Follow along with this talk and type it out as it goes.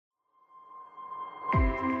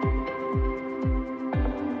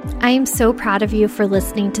I am so proud of you for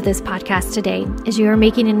listening to this podcast today, as you are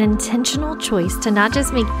making an intentional choice to not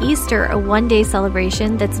just make Easter a one-day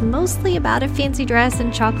celebration that's mostly about a fancy dress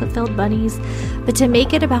and chocolate-filled bunnies, but to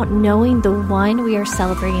make it about knowing the one we are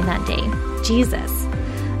celebrating that day, Jesus.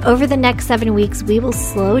 Over the next 7 weeks, we will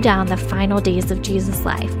slow down the final days of Jesus'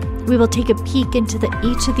 life. We will take a peek into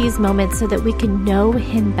each of these moments so that we can know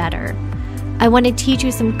Him better. I want to teach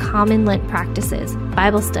you some common Lent practices,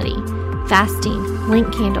 Bible study, fasting,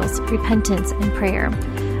 Lent candles, repentance, and prayer.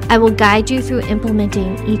 I will guide you through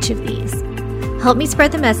implementing each of these. Help me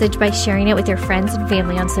spread the message by sharing it with your friends and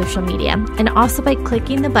family on social media, and also by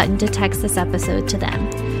clicking the button to text this episode to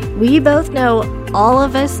them. We both know all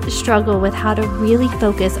of us struggle with how to really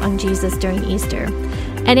focus on Jesus during Easter.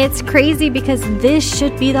 And it's crazy because this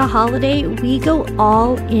should be the holiday we go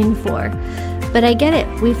all in for. But I get it,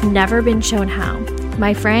 we've never been shown how.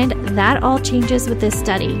 My friend, that all changes with this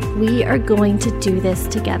study. We are going to do this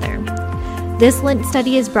together. This Lent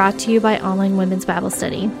study is brought to you by Online Women's Bible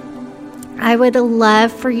Study. I would love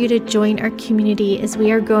for you to join our community as we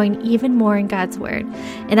are growing even more in God's Word.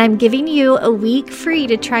 And I'm giving you a week free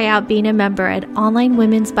to try out being a member at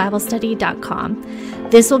onlinewomensbiblestudy.com.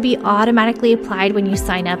 This will be automatically applied when you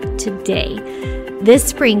sign up today. This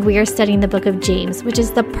spring, we are studying the book of James, which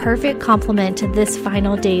is the perfect complement to this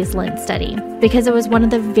final day's Lent study, because it was one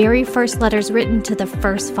of the very first letters written to the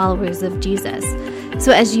first followers of Jesus.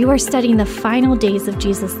 So as you are studying the final days of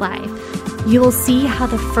Jesus' life, you will see how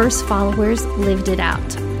the first followers lived it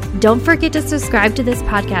out. Don't forget to subscribe to this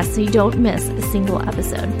podcast so you don't miss a single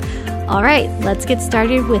episode. All right, let's get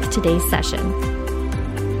started with today's session.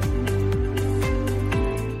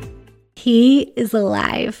 He is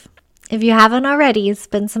alive. If you haven't already,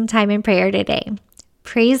 spend some time in prayer today.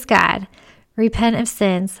 Praise God, repent of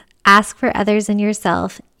sins, ask for others and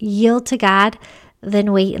yourself, yield to God,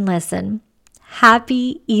 then wait and listen.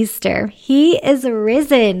 Happy Easter. He is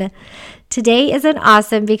risen. Today isn't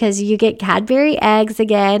awesome because you get Cadbury eggs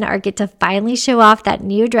again or get to finally show off that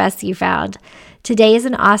new dress you found. Today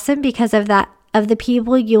isn't awesome because of the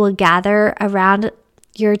people you will gather around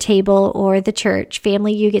your table or the church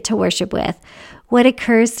family you get to worship with. What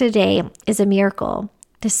occurs today is a miracle,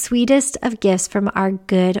 the sweetest of gifts from our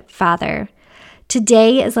good Father.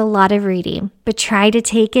 Today is a lot of reading, but try to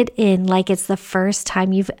take it in like it's the first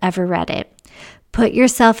time you've ever read it. Put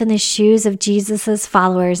yourself in the shoes of Jesus'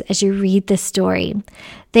 followers as you read this story.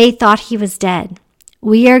 They thought He was dead.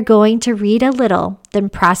 We are going to read a little, then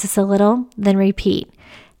process a little, then repeat.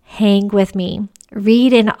 Hang with me.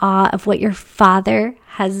 Read in awe of what your Father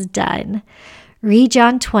has done. Read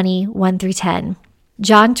John 20, 1-10.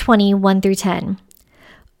 John 20, 1-10.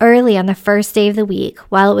 Early on the first day of the week,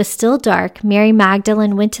 while it was still dark, Mary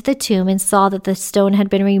Magdalene went to the tomb and saw that the stone had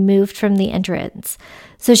been removed from the entrance.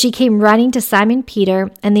 So she came running to Simon Peter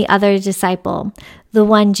and the other disciple, the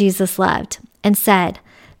one Jesus loved, and said,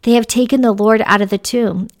 "They have taken the Lord out of the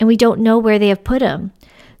tomb, and we don't know where they have put Him."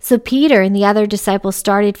 So Peter and the other disciple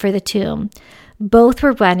started for the tomb. Both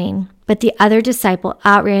were running, but the other disciple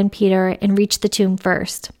outran Peter and reached the tomb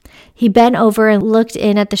first. He bent over and looked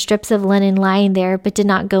in at the strips of linen lying there, but did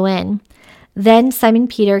not go in. Then Simon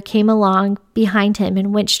Peter came along behind him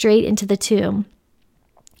and went straight into the tomb.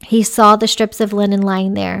 He saw the strips of linen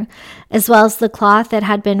lying there, as well as the cloth that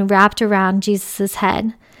had been wrapped around Jesus'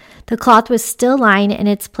 head. The cloth was still lying in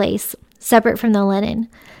its place, separate from the linen.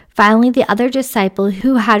 Finally, the other disciple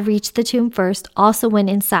who had reached the tomb first also went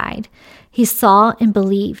inside. He saw and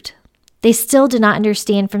believed. They still did not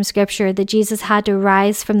understand from Scripture that Jesus had to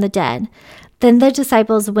rise from the dead. Then the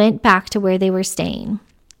disciples went back to where they were staying.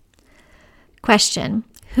 Question: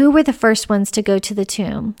 who were the first ones to go to the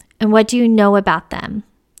tomb, and what do you know about them?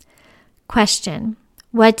 Question: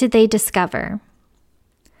 what did they discover?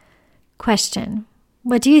 Question: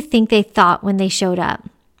 what do you think they thought when they showed up?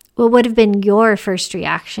 What would have been your first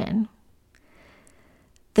reaction?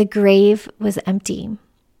 The grave was empty.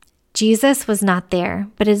 Jesus was not there,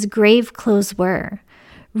 but His grave clothes were,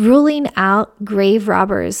 ruling out grave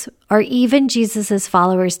robbers or even Jesus'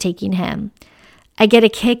 followers taking Him. I get a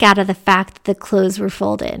kick out of the fact that the clothes were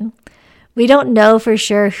folded. We don't know for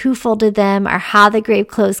sure who folded them or how the grave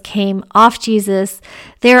clothes came off Jesus.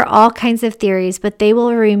 There are all kinds of theories, but they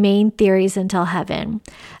will remain theories until heaven.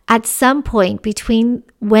 At some point between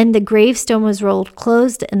when the gravestone was rolled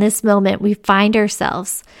closed and this moment, we find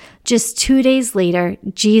ourselves. Just 2 days later,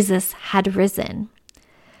 Jesus had risen.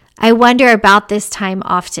 I wonder about this time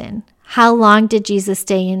often. How long did Jesus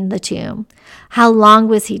stay in the tomb? How long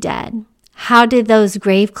was He dead? How did those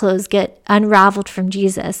grave clothes get unraveled from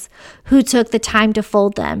Jesus? Who took the time to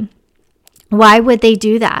fold them? Why would they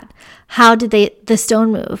do that? How did the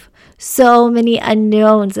stone move? So many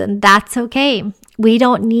unknowns, and that's okay. We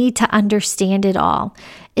don't need to understand it all.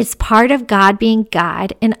 It's part of God being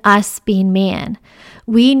God and us being man.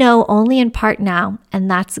 We know only in part now, and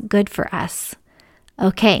that's good for us.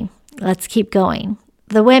 Okay, let's keep going.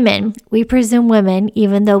 The women, we presume women,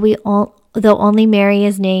 even though though only Mary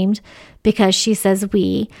is named because she says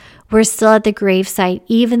we're still at the gravesite,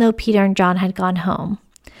 even though Peter and John had gone home.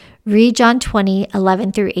 Read John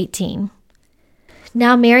 20:11-18.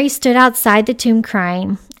 Now Mary stood outside the tomb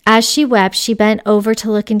crying. As she wept, she bent over to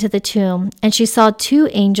look into the tomb, and she saw 2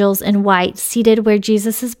 angels in white seated where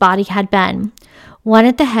Jesus' body had been, one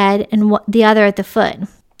at the head and the other at the foot.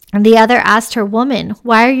 And the other asked her, "Woman,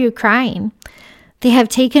 why are you crying?" "They have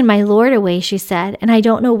taken my Lord away," she said, "and I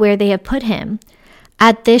don't know where they have put him."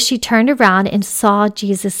 At this, she turned around and saw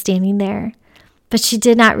Jesus standing there, but she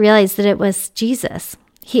did not realize that it was Jesus.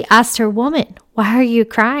 He asked her, "Woman, why are you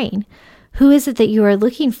crying? Who is it that you are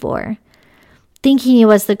looking for?" Thinking he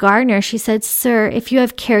was the gardener, she said, "Sir, if you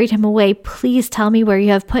have carried him away, please tell me where you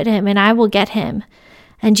have put him, and I will get him."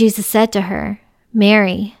 And Jesus said to her,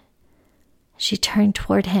 "Mary." She turned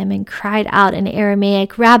toward him and cried out in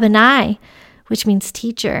Aramaic, "Rabboni," which means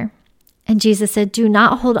teacher. And Jesus said, "Do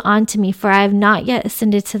not hold on to me, for I have not yet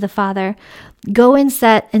ascended to the Father. Go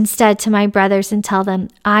instead to my brothers and tell them,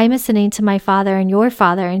 I am ascending to my Father and your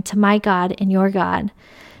Father, and to my God and your God."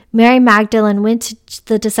 Mary Magdalene went to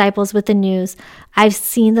the disciples with the news, "I've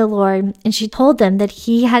seen the Lord," and she told them that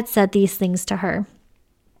he had said these things to her.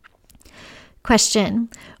 Question: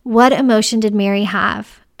 what emotion did Mary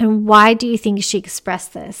have, and why do you think she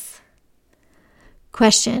expressed this?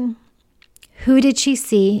 Question: who did she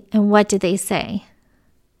see, and what did they say?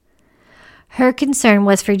 Her concern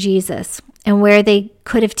was for Jesus and where they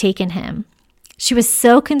could have taken him. She was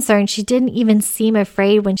so concerned she didn't even seem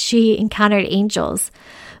afraid when she encountered angels.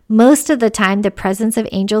 Most of the time, the presence of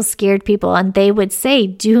angels scared people, and they would say,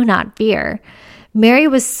 "Do not fear." Mary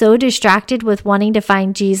was so distracted with wanting to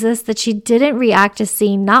find Jesus that she didn't react to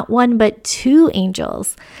seeing not 1 but 2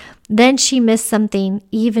 angels. Then she missed something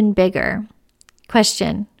even bigger.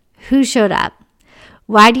 Question: who showed up?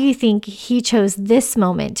 Why do you think he chose this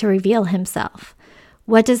moment to reveal himself?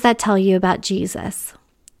 What does that tell you about Jesus?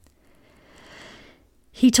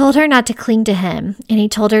 He told her not to cling to him, and he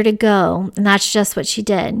told her to go, and that's just what she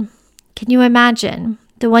did. Can you imagine?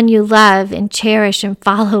 The one you love and cherish and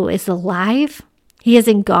follow is alive. He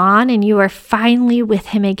isn't gone, and you are finally with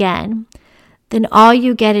him again. Then all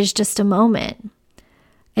you get is just a moment.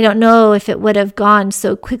 I don't know if I would have gone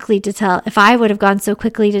so quickly to tell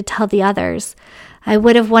the others. I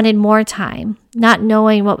would have wanted more time, not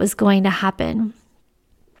knowing what was going to happen.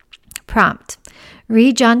 Prompt: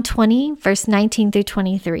 read John 20, verse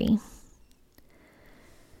 19-23.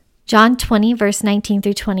 John 20, verse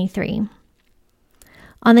 19-23.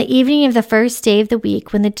 On the evening of the first day of the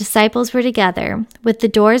week, when the disciples were together, with the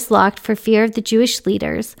doors locked for fear of the Jewish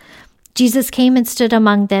leaders, Jesus came and stood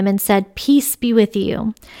among them and said, "Peace be with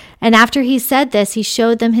you." And after he said this, he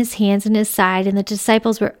showed them his hands and his side, and the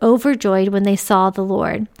disciples were overjoyed when they saw the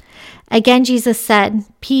Lord. Again, Jesus said,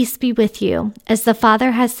 "Peace be with you. As the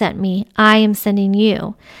Father has sent me, I am sending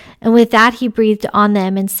you." And with that, he breathed on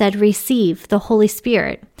them and said, "Receive the Holy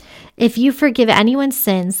Spirit. If you forgive anyone's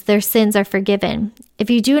sins, their sins are forgiven. If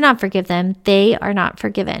you do not forgive them, they are not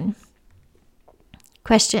forgiven."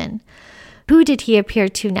 Question: who did he appear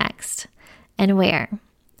to next, and where?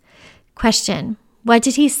 Question: what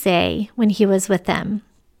did he say when he was with them?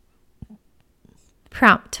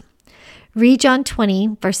 Prompt: read John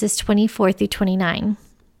 20, verses 24-29.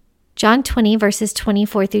 John 20, verses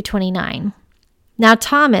 24-29. Now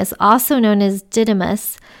Thomas, also known as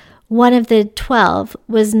Didymus, one of the 12,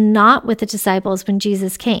 was not with the disciples when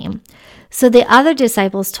Jesus came. So the other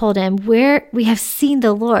disciples told him, "We have seen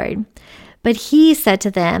the Lord." But he said to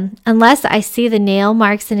them, "Unless I see the nail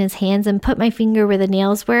marks in his hands and put my finger where the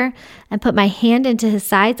nails were and put my hand into his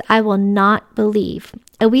sides, I will not believe."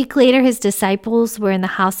 A week later, his disciples were in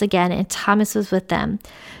the house again, and Thomas was with them.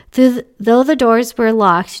 Though the doors were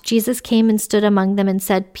locked, Jesus came and stood among them and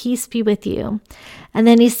said, "Peace be with you." And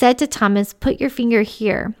then he said to Thomas, "Put your finger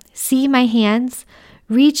here. See my hands?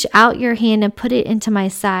 Reach out your hand and put it into my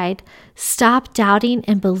side. Stop doubting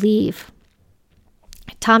and believe."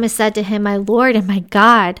 Thomas said to him, "My Lord and my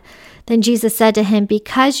God." Then Jesus said to him,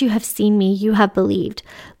 "Because you have seen me, you have believed.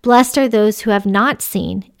 Blessed are those who have not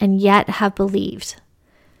seen and yet have believed."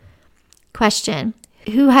 Question: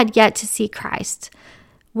 who had yet to see Christ?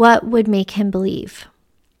 What would make him believe?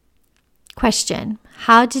 Question: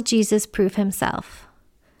 how did Jesus prove himself?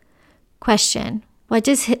 Question: what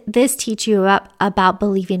does this teach you about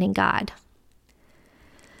believing in God?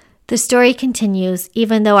 The story continues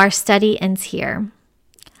even though our study ends here.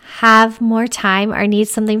 Have more time or need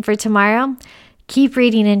something for tomorrow? Keep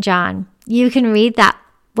reading in John. You can read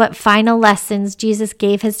what final lessons Jesus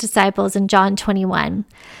gave his disciples in John 21.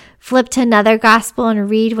 Flip to another gospel and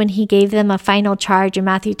read when he gave them a final charge in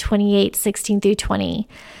Matthew 28:16-20.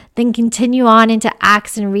 Then continue on into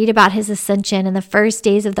Acts and read about his ascension in the first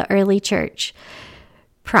days of the early church.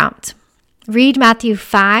 Prompt. Read Matthew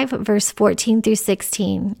 5, verse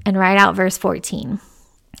 14-16, and write out verse 14.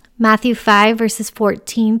 Matthew 5, verses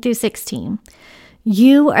 14-16.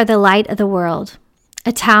 You are the light of the world.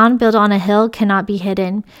 A town built on a hill cannot be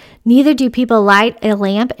hidden. Neither do people light a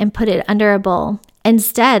lamp and put it under a bowl.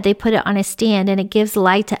 Instead, they put it on a stand, and it gives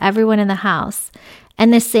light to everyone in the house. In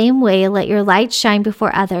the same way, let your light shine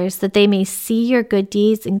before others, that they may see your good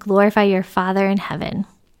deeds and glorify your Father in heaven.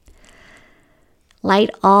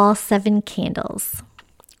 Light all 7 candles.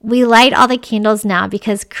 We light all the candles now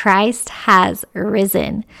because Christ has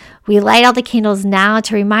risen. We light all the candles now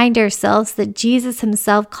to remind ourselves that Jesus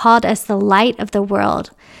himself called us the light of the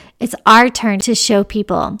world. It's our turn to show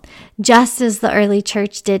people, just as the early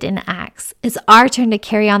church did in Acts. It's our turn to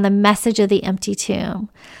carry on the message of the empty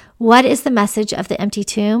tomb. What is the message of the empty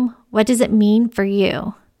tomb? What does it mean for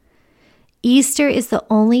you? Easter is the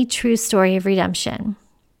only true story of redemption.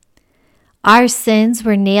 Our sins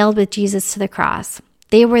were nailed with Jesus to the cross.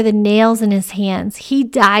 They were the nails in his hands. He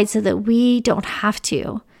died so that we don't have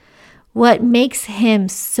to. What makes him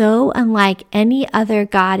so unlike any other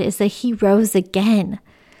God is that he rose again.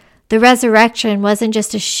 The resurrection wasn't just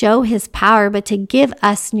to show his power, but to give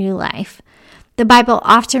us new life. The Bible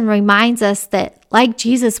often reminds us that, like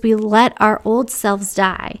Jesus, we let our old selves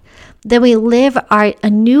die. That we live a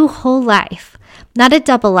new whole life, not a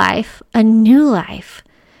double life, a new life.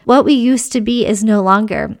 What we used to be is no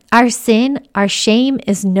longer. Our sin, our shame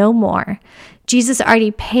is no more. Jesus already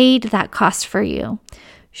paid that cost for you.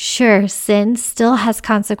 Sure, sin still has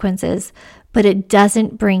consequences, but it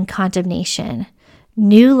doesn't bring condemnation.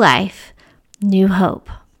 New life, new hope.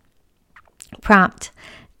 Prompt.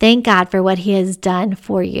 Thank God for what he has done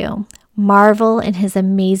for you. Marvel in his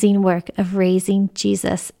amazing work of raising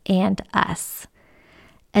Jesus and us.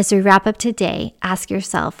 As we wrap up today, ask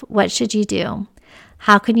yourself, what should you do?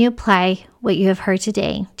 How can you apply what you have heard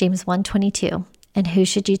today, James 1:22? And who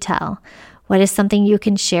should you tell? What is something you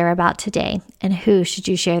can share about today? And who should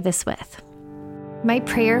you share this with? My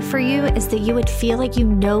prayer for you is that you would feel like you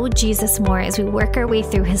know Jesus more as we work our way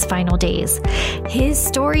through his final days. His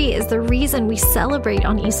story is the reason we celebrate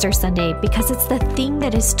on Easter Sunday, because it's the thing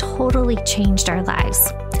that has totally changed our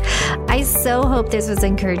lives. I so hope this was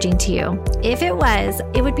encouraging to you. If it was,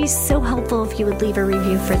 it would be so helpful if you would leave a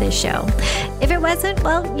review for this show. If it wasn't,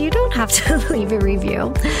 well, you don't have to leave a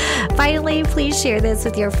review. Finally, please share this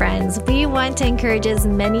with your friends. We want to encourage as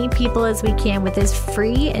many people as we can with this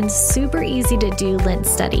free and super easy to do Lent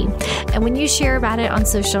study. And when you share about it on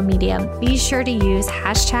social media, be sure to use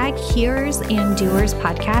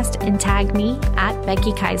 #HearersAndDoersPodcast and tag me at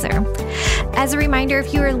Becky Kaiser. As a reminder,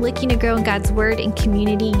 if you are looking to grow in God's Word and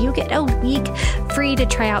community, you get a week free to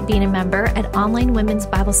try out being a member at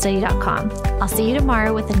onlinewomensbiblestudy.com. I'll see you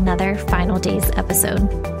tomorrow with another Final Days episode.